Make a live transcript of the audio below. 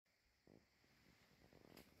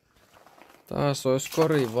Taas olisi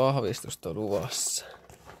korin vahvistusta luvassa.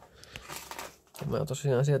 Mä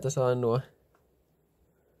tosiaan sieltä sain nuo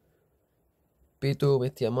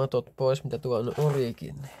bitumit ja matot pois, mitä tuon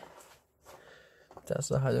olikin. Pitää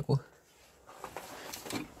saada joku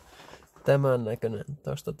tämän näköinen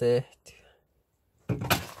tosta tehtyä.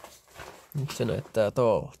 Nyt se näyttää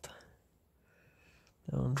tuolta.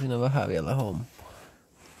 Ja on siinä vähän vielä hommaa.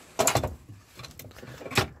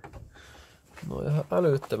 No ihan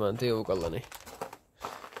älyttömän tiukalla, niin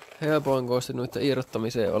helpoin kosti noiden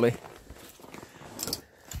irrottamiseen oli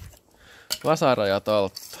vasara ja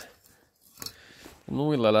taltta.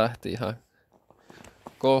 Nuilla lähti ihan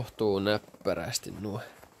kohtuun näppärästi nuo.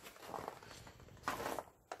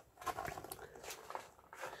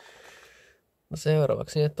 No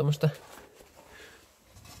seuraavaksi tämmöstä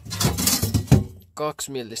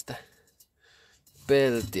 2 millistä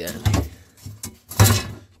peltiä. Niin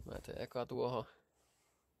mä teen eka tuohon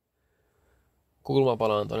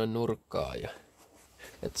kulmapalaan tonne nurkkaan ja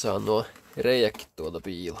et saa nuo reijäkin tuolta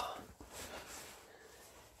piiloon.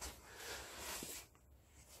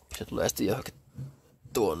 Se tulee sitten johonkin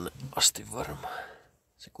tuonne asti varmaan.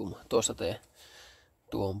 Se kulma. Tuossa teen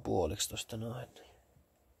tuon puoliksi tosta noin.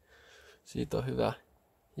 Siitä on hyvä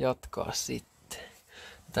jatkaa sitten.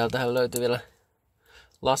 Täältähän löytyy vielä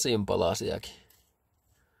lasinpalasiakin.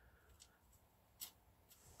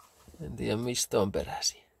 En tiedä mistä on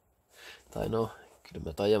peräisin. Tai no, kyllä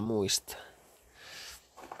mä taidan muistaa.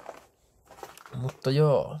 Mutta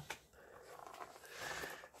joo.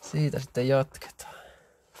 Siitä sitten jatketaan.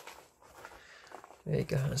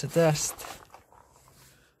 Eiköhän se tästä.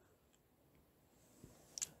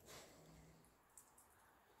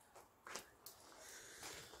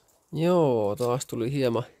 Joo, taas tuli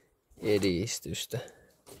hieman edistystä.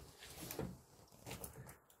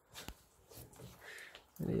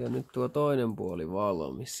 Eli on nyt tuo toinen puoli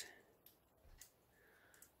valmis.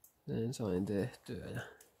 Sen sain tehtyä. Ja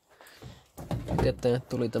sitten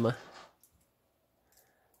tuli tämä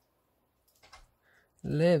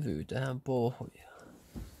levy tähän pohjaan.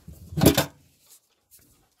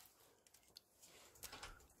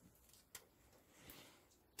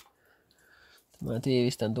 Mä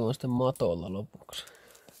tiivistän tuon sitten matolla lopuksi.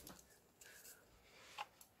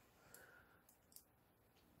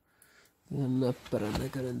 Ihan näppärän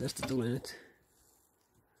näköinen tästä tuli nyt.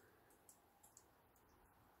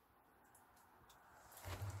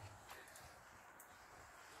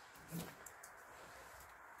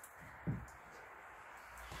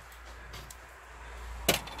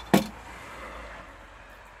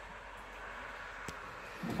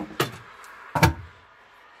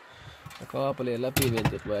 Kaapelien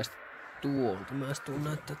läpivienti tulee tuolta. Mä tuun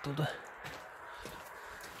näyttää tuolta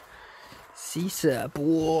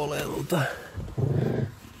sisäpuolelta.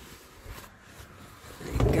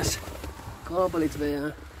 Elikkäs kaapelit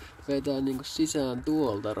vetää niinku sisään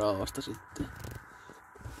tuolta raosta sitten.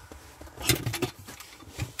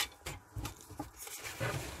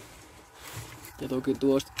 Ja toki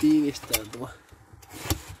tuosta tiivistää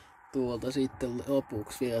tuolta sitten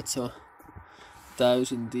lopuksi vielä, että se on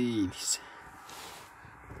täysin tiivis.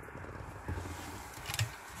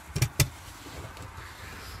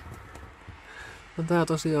 No tää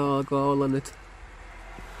tosiaan alkaa olla nyt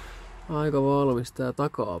aika valmis tää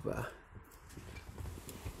takapää.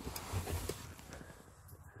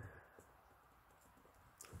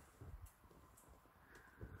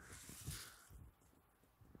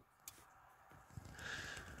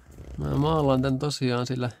 Mä maalaan tän tosiaan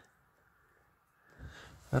sillä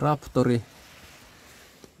Raptori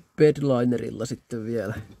bedlinerilla sitten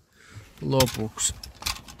vielä lopuksi.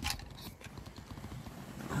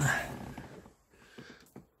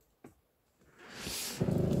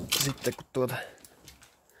 Sitten kun tuota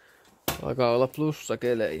alkaa olla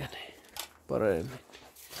plussakelejä, niin paremmin.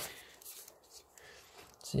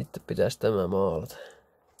 Sitten pitäisi tämä maalata.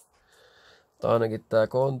 Tai ainakin tää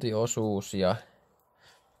kontiosuus ja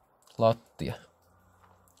lattia.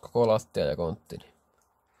 Koko lattia ja kontti.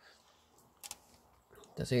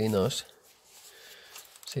 Ja siinä olisi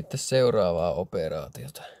sitten seuraavaa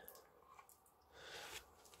operaatiota.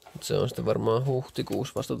 Mut se on sitten varmaan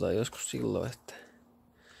huhtikuussa vasta tai joskus silloin, että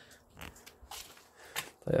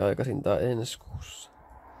tai aikaisintaan ensi kuussa.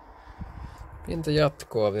 Pientä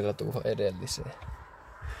jatkoa vielä tuohon edelliseen.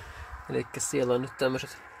 Elikkä siellä on nyt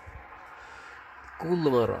tämmöiset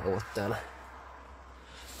kulmarauvat täällä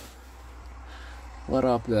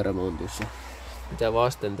varapyörämontussa, mitä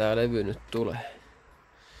vasten tää levy nyt tulee.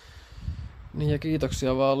 Niin ja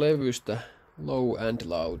kiitoksia vaan levystä Low and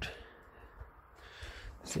Loud.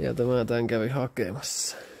 Sieltä mä tän kävin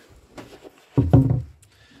hakemassa.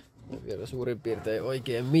 Ja vielä suurin piirtein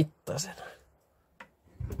oikein mittaisena.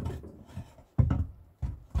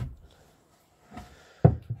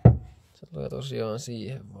 Toi tosiaan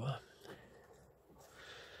siihen vaan.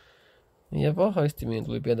 Ja vahaistimiin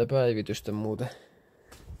tuli pientä päivitystä muuten.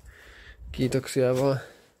 Kiitoksia vaan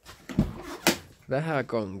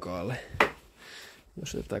Vähäkankaalle.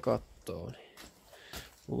 Jos tätä kattoo, niin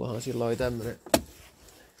mullahan sillä oli tämmönen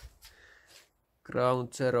Ground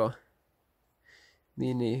Zero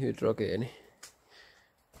mini hydrogeeni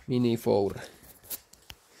mini four.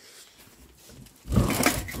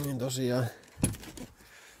 Niin tosiaan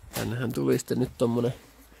tännehän tuli sitten nyt tommonen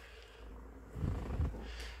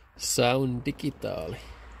Sound digitaali.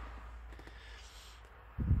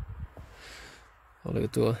 Oli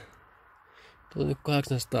tuo nyt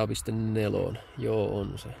 800.4. Joo,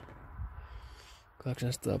 on se. 800.4.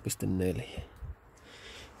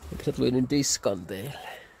 Eikä se tuli niin diskanteille.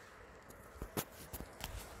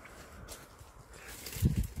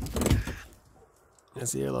 Ja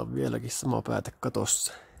siellä on vieläkin sama pääte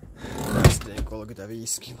katossa. SD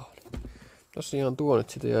 35 kiloa. Tosiaan tuo nyt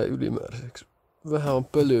sitä jäi ylimääräiseksi. Vähän on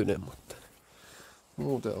pölyinen, mutta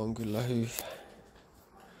muuten on kyllä hyvä.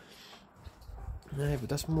 Näin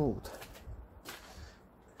pitäis muuta.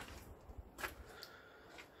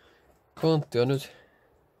 Kontti on nyt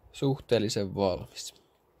suhteellisen valmis.